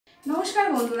নমস্কার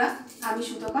বন্ধুরা, আমি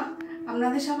সুতপা।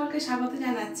 আপনাদের সকলকে স্বাগত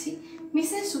জানাচ্ছি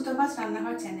মিসেস সুতপা'স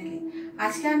রান্নাঘর চ্যানেলে।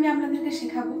 আজকে আমি আপনাদেরকে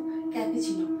শেখাবো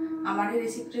ক্যাপুচিনো। আমার এই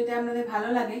রেসিপিটা যদি আপনাদের ভালো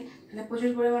লাগে তাহলে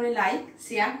প্রচুর পরিমাণে লাইক,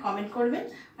 শেয়ার, কমেন্ট করবেন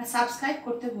আর সাবস্ক্রাইব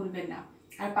করতে ভুলবেন না।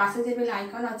 আর পাশে যে বেল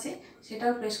আইকন আছে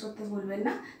সেটাও প্রেস করতে ভুলবেন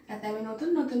না, যাতে আমি নতুন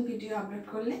নতুন ভিডিও আপলোড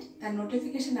করলে তার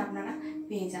নোটিফিকেশন আপনারা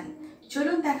পেয়ে যান।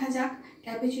 চলুন দেখা যাক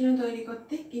ক্যাপুচিনো তৈরি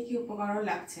করতে কী কী উপকরণ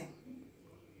লাগছে।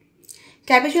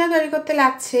 ক্যাপুচিনো তৈরি করতে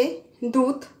লাগছে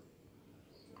দুধ,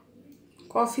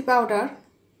 কফি পাউডার,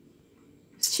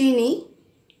 চিনি,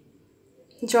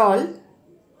 জল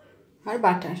আর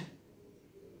বাটার।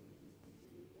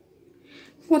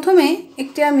 প্রথমে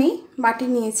একটি আমি বাটি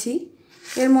নিয়েছি,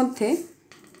 এর মধ্যে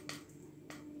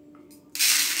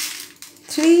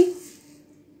 3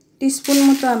 টিস্পুন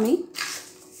মতো আমি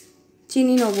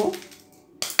চিনি নেব,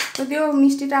 যদিও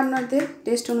মিষ্টিটা আপনাদের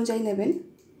টেস্ট অনুযায়ী নেবেন।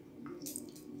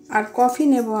 আর কফি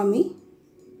নেব আমি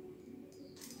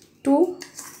 2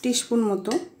 টিস্পুন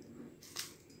মতো।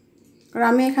 আর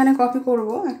আমি এখানে কফি করব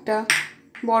একটা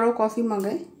বড় কফি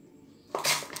মগে।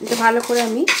 এটা ভালো করে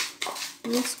আমি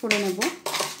মিক্স করে নেব।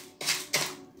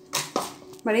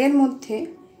 আর এর মধ্যে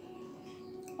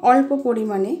অল্প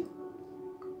পরিমাণে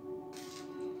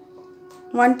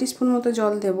 1 টিস্পুন মতো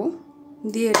জল দেব,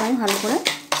 দিয়ে এটা আমি ভালো করে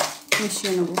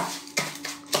মিশিয়ে নেব।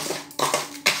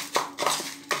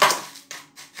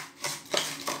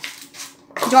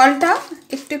 জলটা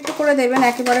একটু একটু করে দেবেন,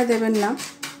 একেবারে দেবেন না।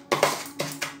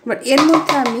 এবার এর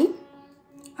মধ্যে আমি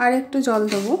আর একটু জল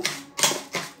দেবো,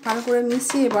 ভালো করে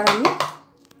মিশিয়ে এবার আমি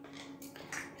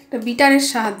একটা বিটারের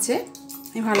সাহায্যে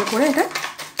ভালো করে এটা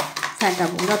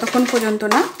ফেটাবো, যতক্ষণ পর্যন্ত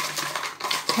না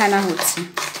ফেনা হচ্ছে।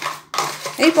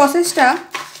 এই প্রসেসটা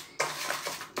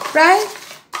প্রায়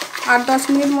 8-10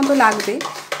 মিনিট মতো লাগবে,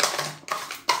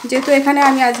 যেহেতু এখানে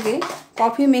আমি আজকে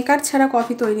কফি মেকার ছাড়া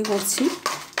কফি তৈরি করছি।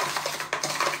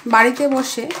 বাড়িতে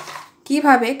বসে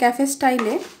কিভাবে ক্যাফে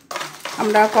স্টাইলে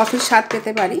আমরা কফির স্বাদ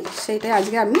পেতে পারি সেইটাই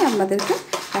আজকে আমি আপনাদেরকে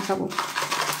দেখাবো।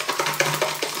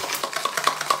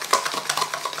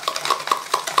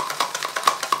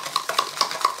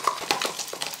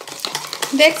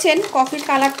 দেখছেন কফির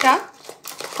কালারটা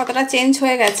কতটা চেঞ্জ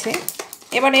হয়ে গেছে।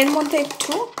 এবার এর মধ্যে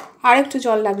আর একটু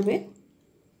জল লাগবে।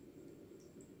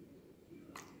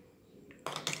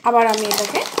 আবার আমি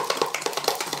এটাকে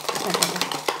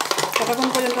ততক্ষণ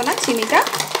পর্যন্ত না চিনিটা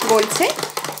গলছে।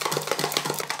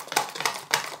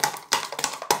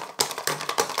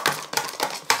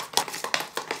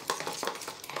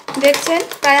 দেখছেন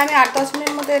প্রায় আমি 8-10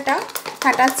 মিনিট মতো এটা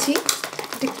ফাটাচ্ছি।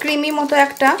 ক্রিমি মতো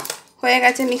একটা হয়ে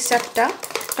গেছে মিক্সচারটা।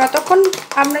 ততক্ষণ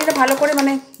আপনারা এটা ভালো করে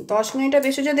 10 মিনিটের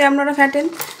বেশি যদি আপনারা ফ্যাটেন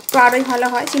তো আরোই ভালো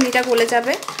হয়, চিনিটা গলে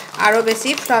যাবে, আরও বেশি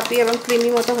ফ্লপি এবং ক্রিমি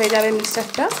মতো হয়ে যাবে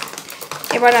মিক্সচারটা।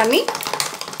 এবার আমি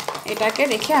এটাকে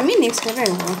রেখে আমি নেক্সট স্টেপে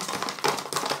এগোবো।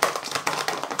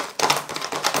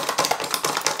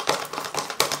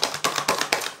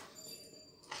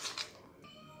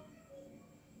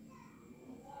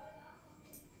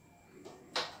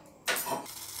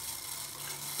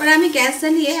 এবার আমি গ্যাস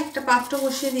জ্বালিয়ে একটা পাত্র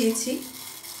বসিয়ে দিয়েছি,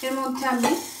 এর মধ্যে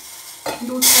আমি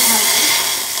দুধটা ঢালবো।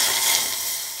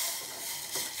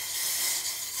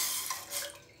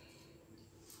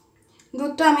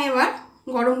 দুধটা আমি এবার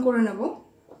গরম করে নেব।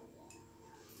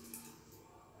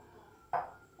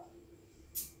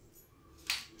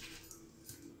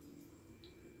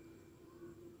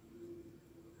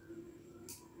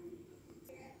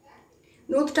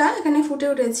 দুধটা এখানে ফুটে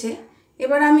উঠেছে।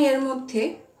 এবার আমি এর মধ্যে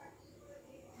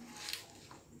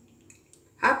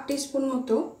 1/2 টিস্পুন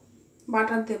মতো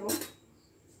বাটার দেব।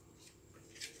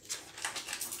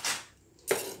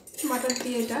 বাটার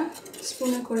দিয়ে এটা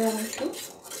স্পুনে করে আমি একটু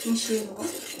মিশিয়ে দেব।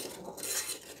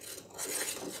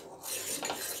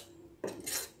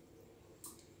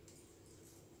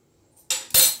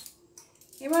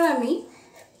 এবার আমি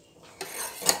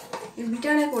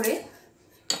বিটারে করে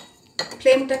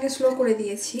ফ্লেমটাকে স্লো করে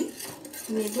দিয়েছি।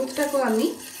 দুধটাকেও আমি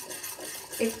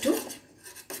একটু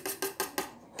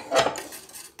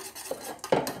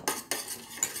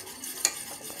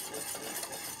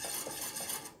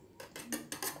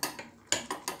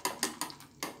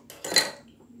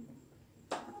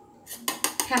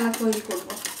ফেনা তৈরি করব।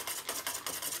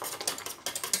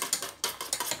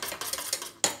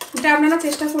 এটা আপনারা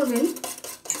চেষ্টা করবেন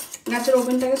গ্যাসের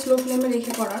ওভেনটাকে স্লো ফ্লেমে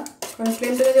রেখে করার, কারণ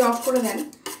ফ্লেমটা যদি অফ করে দেন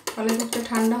তাহলে দুধটা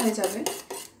ঠান্ডা হয়ে যাবে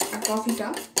আর কফিটা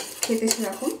খেতে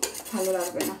সেরকম ভালো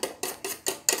লাগবে না।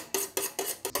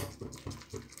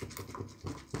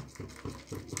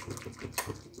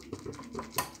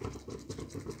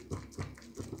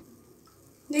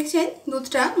 দেখছেন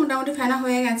দুধটা মোটামুটি ফেনা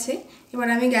হয়ে গেছে। এবার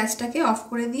আমি গ্যাসটাকে অফ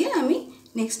করে দিয়ে আমি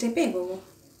নেক্সট স্টেপে এগোবো।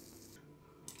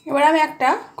 এবার এবার আমি একটা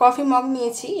কফি মগ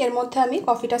নিয়েছি, এর মধ্যে আমি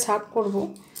কফিটা সার্ভ করব।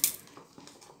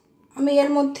 আমি এর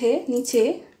মধ্যে নিচে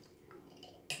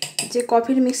যে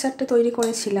কফির মিক্সারটা তৈরি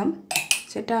করেছিলাম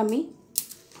সেটা আমি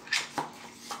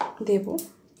দেব।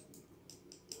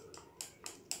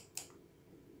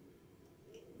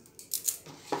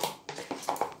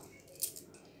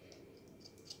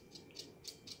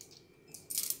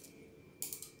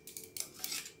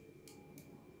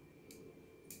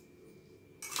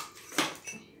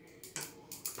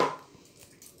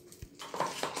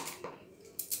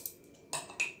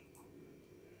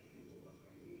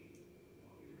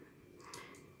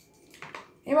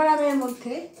 এবার আমি এর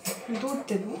মধ্যে দুধ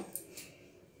দেব।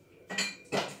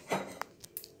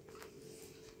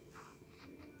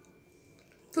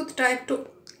 দুধটা একটু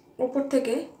উপর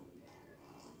থেকে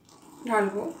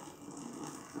ঢালবো।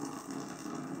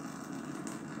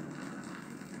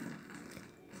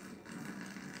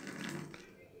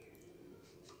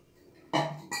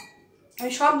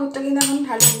 আমি সব দুধটা কিন্তু এখন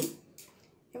ঢালিনি।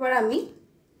 এবার আমি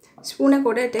স্পুনে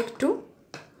করে এটা একটু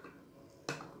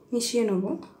মিশিয়ে নেব।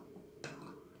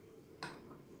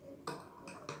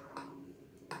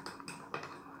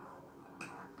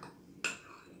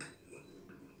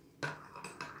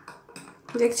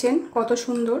 দেখছেন কত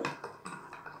সুন্দর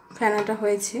ফেনাটা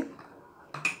হয়েছে,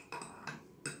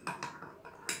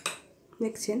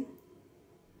 দেখছেন।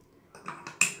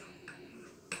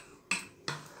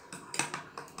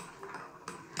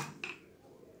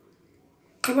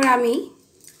 এবার আমি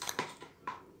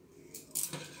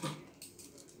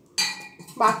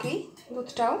বাকি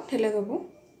দুধটাও ঢেলে দেবো।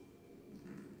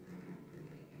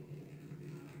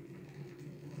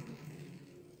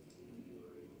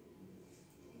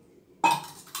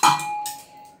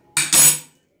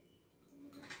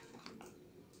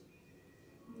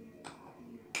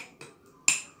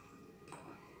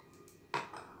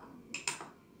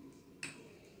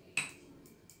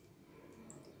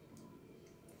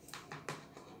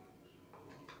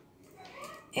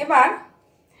 এবার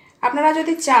আপনারা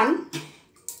যদি চান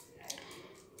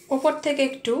ওপর থেকে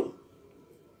একটু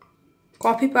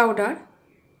কফি পাউডার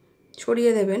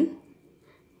ছড়িয়ে দেবেন,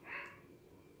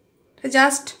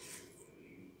 জাস্ট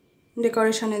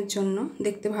ডেকোরেশনের জন্য,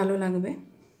 দেখতে ভালো লাগবে।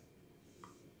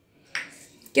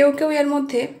 কেউ কেউ এর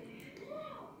মধ্যে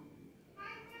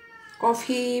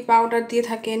কফি পাউডার দিয়ে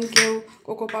থাকেন, কেউ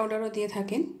কোকো পাউডারও দিয়ে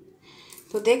থাকেন।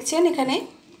 তো দেখছেন এখানে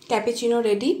ক্যাপুচিনো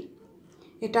রেডি।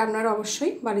 এটা আপনারা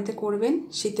অবশ্যই বাড়িতে করবেন,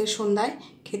 শীতের সন্ধ্যায়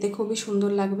খেতে খুবই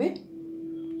সুন্দর লাগবে।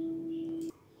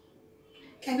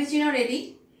 ক্যাপুচিনো রেডি,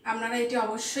 আপনারা এটি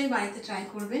অবশ্যই বাড়িতে ট্রাই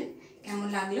করবেন। কেমন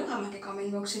লাগলো আমাকে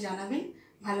কমেন্ট বক্সে জানাবেন।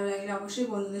 ভালো লাগলে অবশ্যই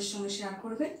বন্ধুদের সঙ্গে শেয়ার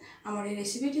করবেন। আমার এই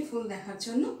রেসিপিটি ফুল দেখার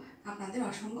জন্য আপনাদের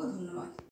অসংখ্য ধন্যবাদ।